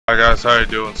guys, how you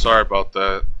doing? Sorry about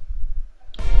that.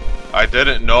 I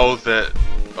didn't know that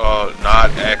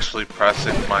not actually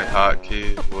pressing my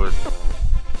hotkey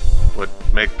would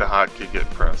make the hotkey get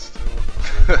pressed.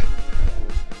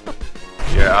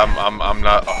 Yeah, I'm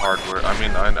not a hardware. I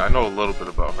mean, I know a little bit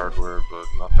about hardware, but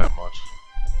not that much.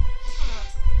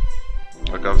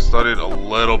 Like, I've studied a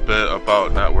little bit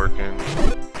about networking,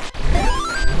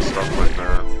 stuff like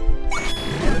that,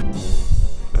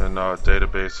 and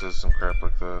databases and crap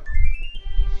like that.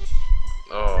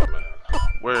 Oh man,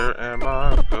 where am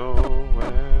I going?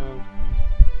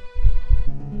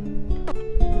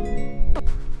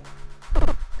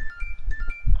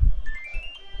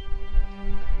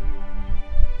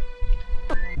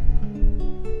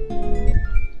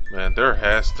 Man, there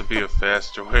has to be a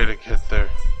faster way to get there.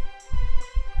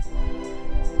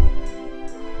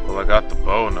 Well, I got the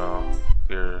bow now.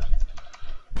 Here.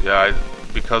 Yeah,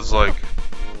 because like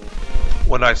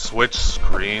when I switch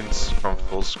screens from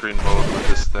full screen mode with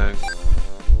this thing,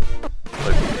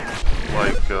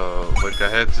 like I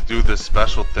had to do this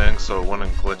special thing so it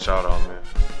wouldn't glitch out on me.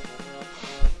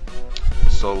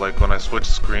 So like when I switch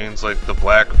screens, like the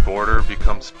black border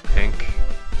becomes pink,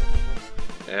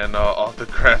 and all the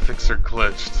graphics are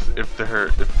glitched if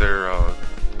they're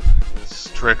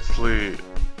strictly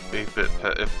 8-bit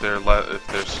if they're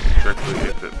strictly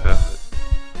 8-bit palette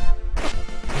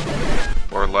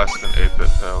or less than 8-bit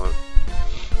palette.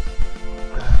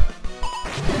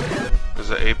 Because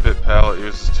an 8-bit palette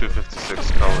uses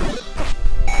 256 colors.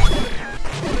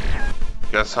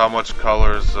 Guess how much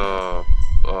colors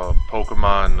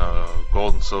Pokemon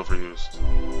Gold and Silver used?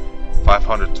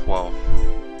 512.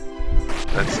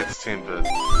 That's 16-bit.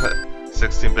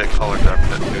 16-bit color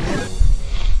depth.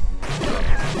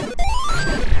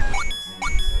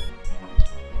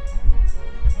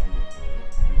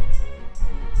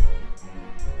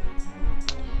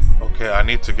 Okay, I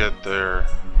need to get there.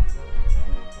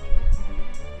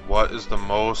 What is the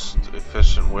most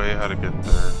efficient way how to get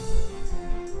there?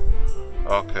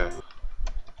 Okay.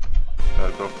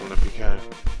 Gotta go from the beginning.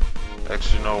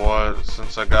 Actually, you know what?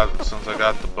 Since I got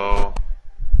the bow,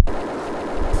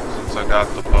 I'm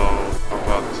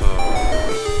about to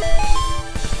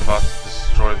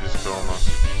destroy these Gomas.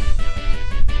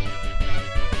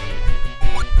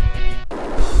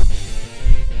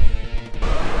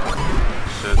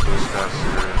 Shit, this guy's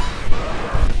serious.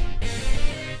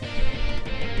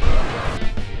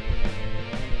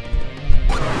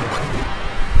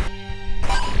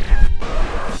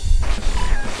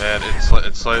 Man, it's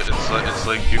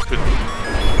like you could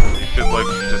like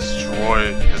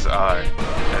destroy his eye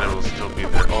and it will still be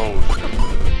there. Oh shit.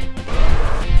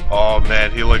 Oh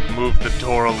man, he like moved the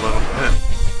door a little bit.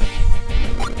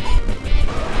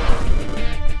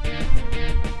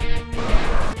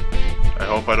 I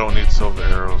hope I don't need silver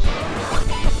arrows.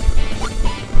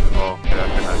 Oh, yeah,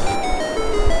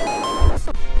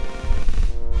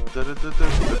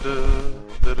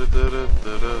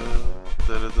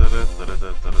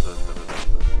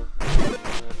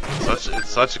 it's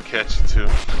such a catchy tune.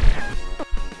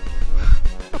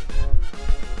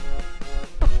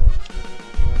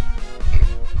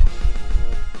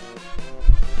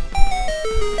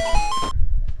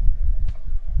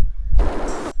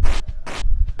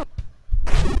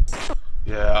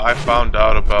 Yeah, I found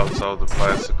out about Zelda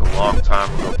Classic a long time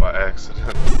ago by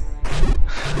accident.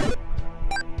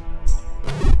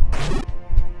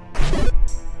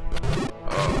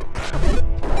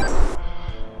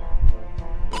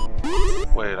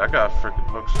 Wait, I got a freaking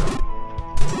hookshot.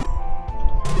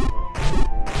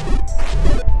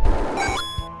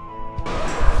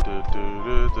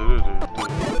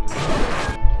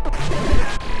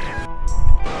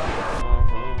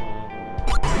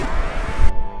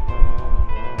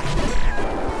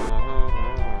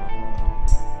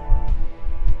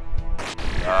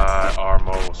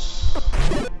 Armos.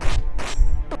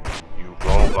 You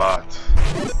robot.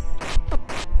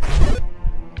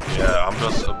 Yeah, I'm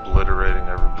just obliterating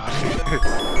everybody.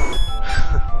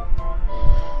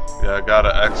 Yeah, I got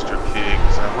an extra key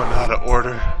because I went out of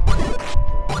order.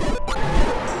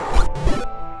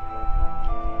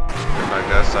 And I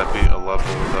guess I beat a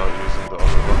level without using the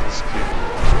other level's key.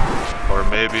 Or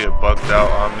maybe it bugged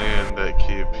out on me and that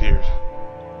key appeared.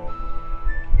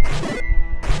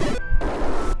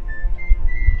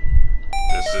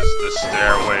 This is the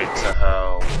stairway to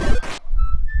hell.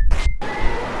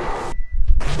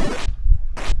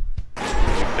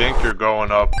 You think you're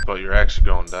going up, but you're actually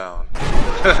going down.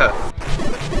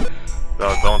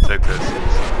 No, don't take that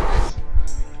seriously.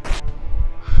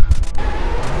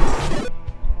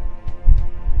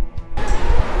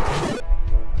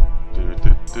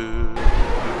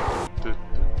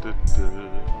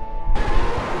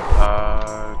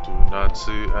 I do not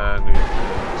see anything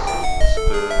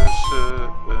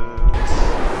suspicious.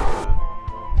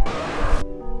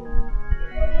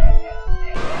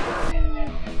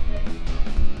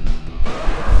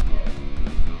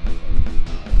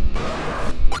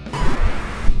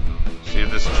 See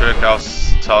this trick I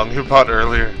was telling you about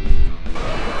earlier?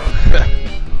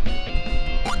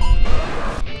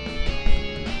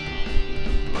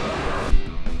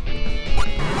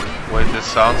 Wait, this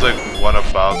sounds like one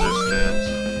of Bowser's themes.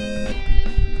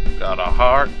 Got a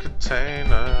heart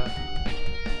container.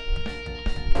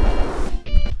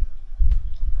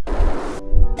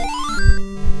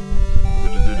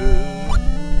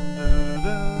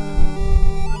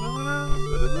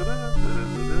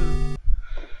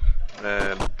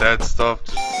 Man, that stuff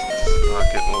just does not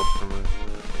get old for me.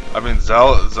 I mean,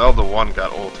 Zelda 1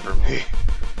 got old for me.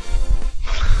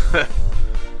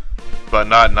 But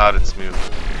not its music.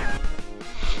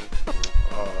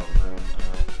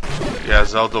 Yeah,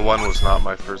 Zelda 1 was not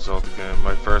my first Zelda game.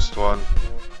 My first one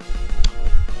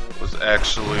was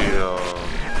actually,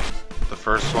 the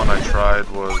first one I tried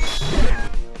was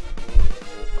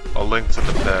A Link to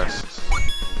the Past.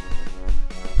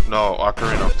 No,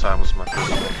 Ocarina of Time was my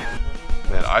first one.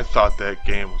 Man, I thought that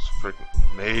game was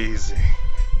freaking amazing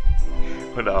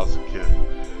when I was a kid.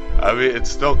 I mean, it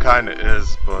still kinda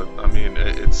is, but I mean,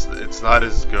 it's not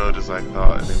as good as I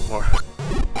thought anymore.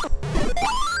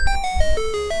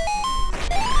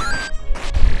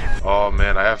 Oh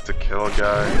man, I have to kill a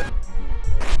guy.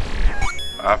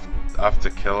 I have to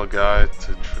kill a guy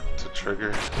to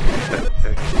trigger that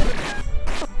thing.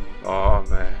 Oh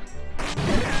man. I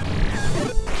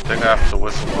think I have to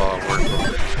whistle while I work over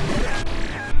here.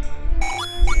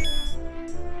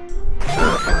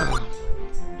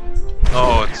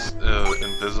 Oh, it's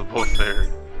Invisible Fairy.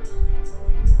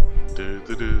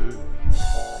 Doo-doo-doo.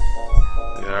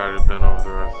 Yeah, I already been over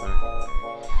there, I think.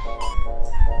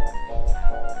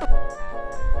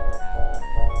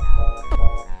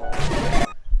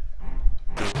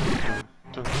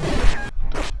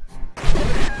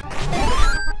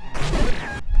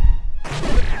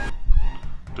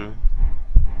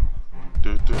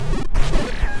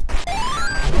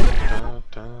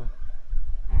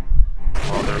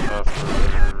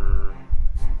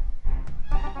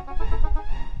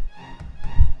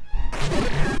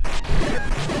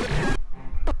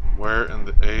 Where in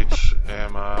the H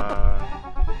am I?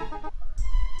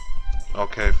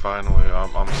 Okay, finally,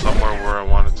 I'm somewhere where I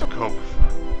wanted to go before.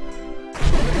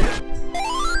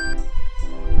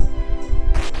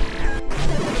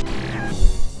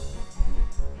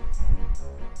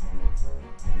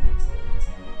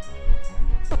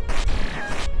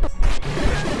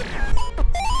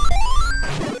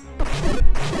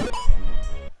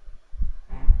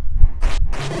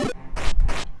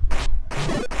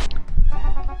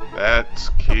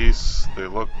 They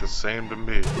look the same to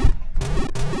me.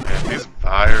 Man, these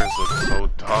fires look so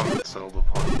dumb in Zelda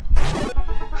 1.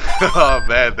 Oh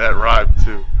man, that rhyme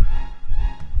too.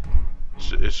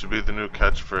 It should be the new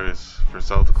catchphrase for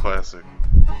Zelda Classic.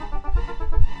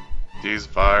 These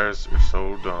fires are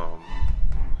so dumb.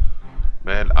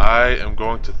 Man, I am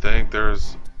going to think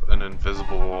there's an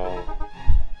invisible wall.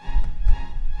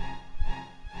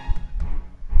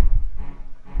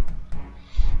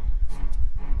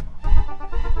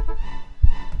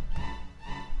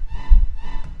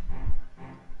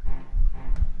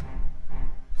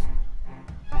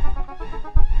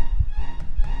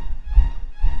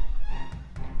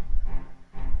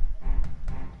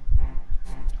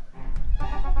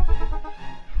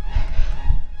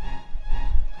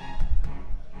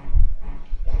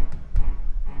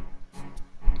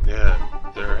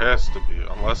 Yeah, there has to be,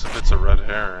 unless if it's a red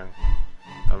herring.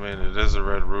 I mean, it is a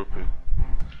red rupee.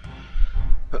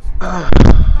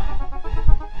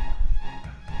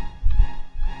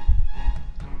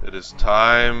 It is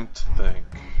time to think.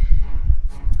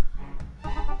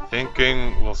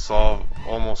 Thinking will solve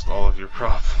almost all of your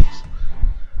problems.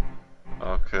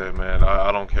 Okay, man,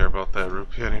 I don't care about that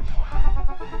rupee anymore.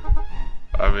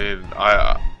 I mean,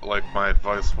 like my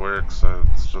advice works.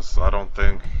 It's just I don't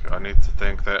think I need to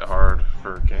think that hard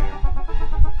for a game.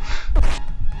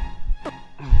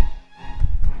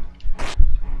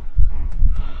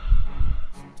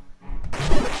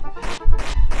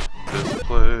 This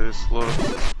place looks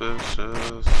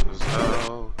suspicious as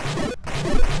hell.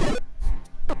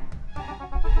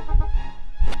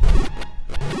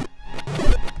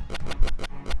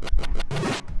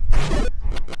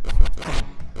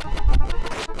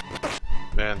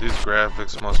 Man, these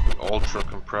graphics must be ultra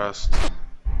compressed,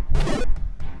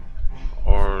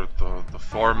 or the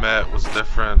format was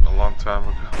different a long time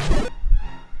ago,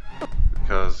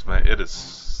 because, man, it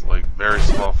is like very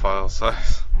small file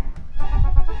size.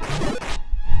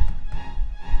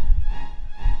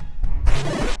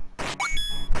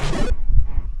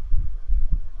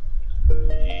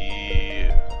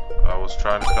 Yeah, I was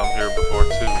trying to come here before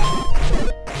too.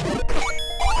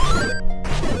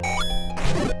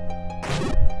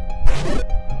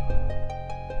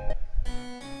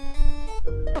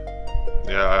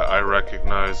 Yeah, I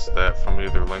recognize that from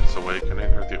either Link's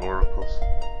Awakening or the Oracles.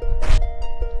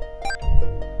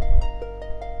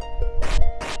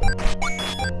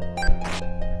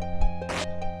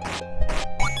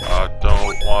 I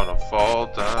don't wanna fall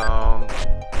down.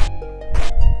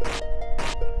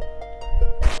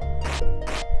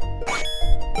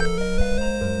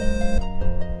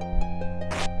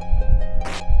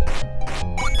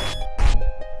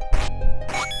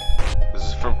 This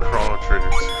is from Chrono Trigger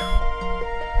 2.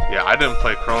 Yeah, I didn't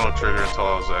play Chrono Trigger until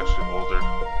I was actually older.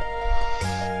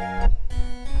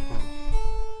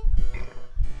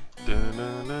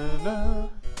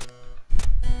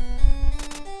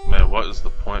 Man, what is the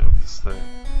point of this thing?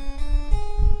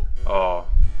 Oh.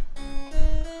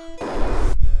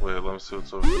 Wait, let me see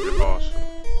what's over here. Oh, shit.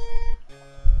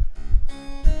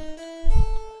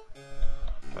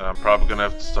 And I'm probably gonna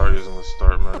have to start using the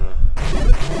start menu.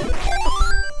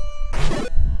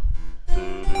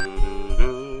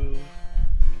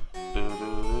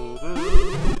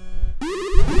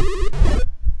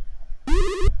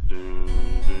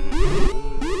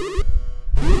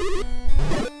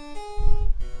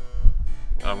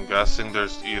 I'm guessing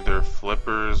there's either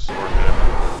flippers or him.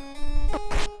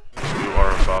 You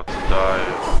are about to die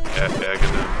at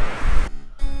Aghanim.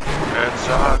 It's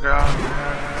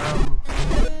Aghanim!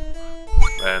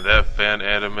 Man, that fan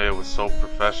anime was so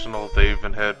professional, they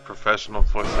even had professional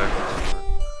voice actors for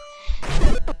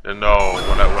it. And no,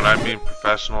 when I mean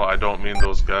professional, I don't mean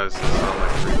those guys that sound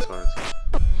like retards.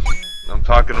 I'm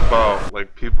talking about,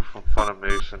 like, people from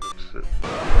Funimation and shit.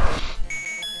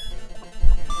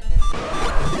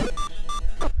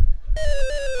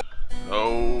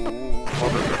 Oh,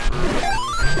 motherfucker.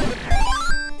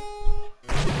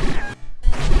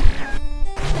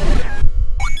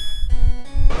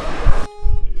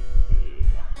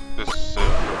 This is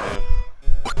it for me.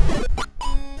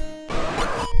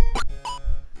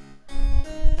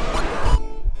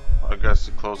 I guess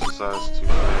he closed his eyes too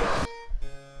fast.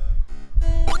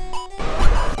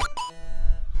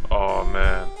 Oh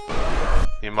man.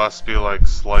 He must be like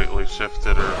slightly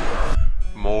shifted or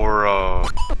more oh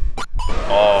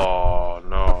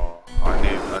no.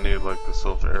 I need like the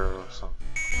silver arrow or something.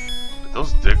 Are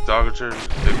those Dick Dogger kids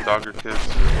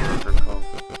or whatever they're called?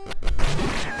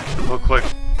 They look like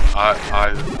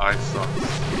eye sons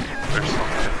or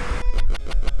something.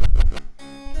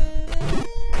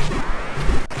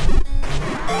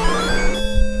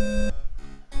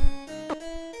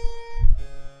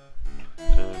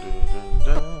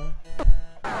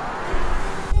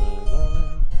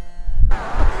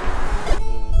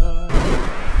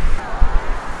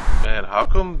 Man, how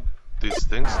come these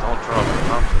things don't drop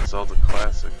comps in Zelda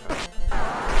Classic, man?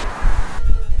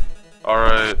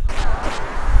 Alright.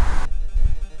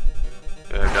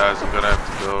 Yeah, guys, I'm gonna have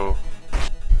to go.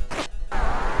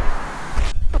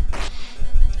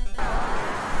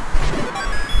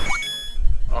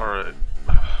 Alright.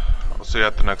 I'll see you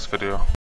at the next video.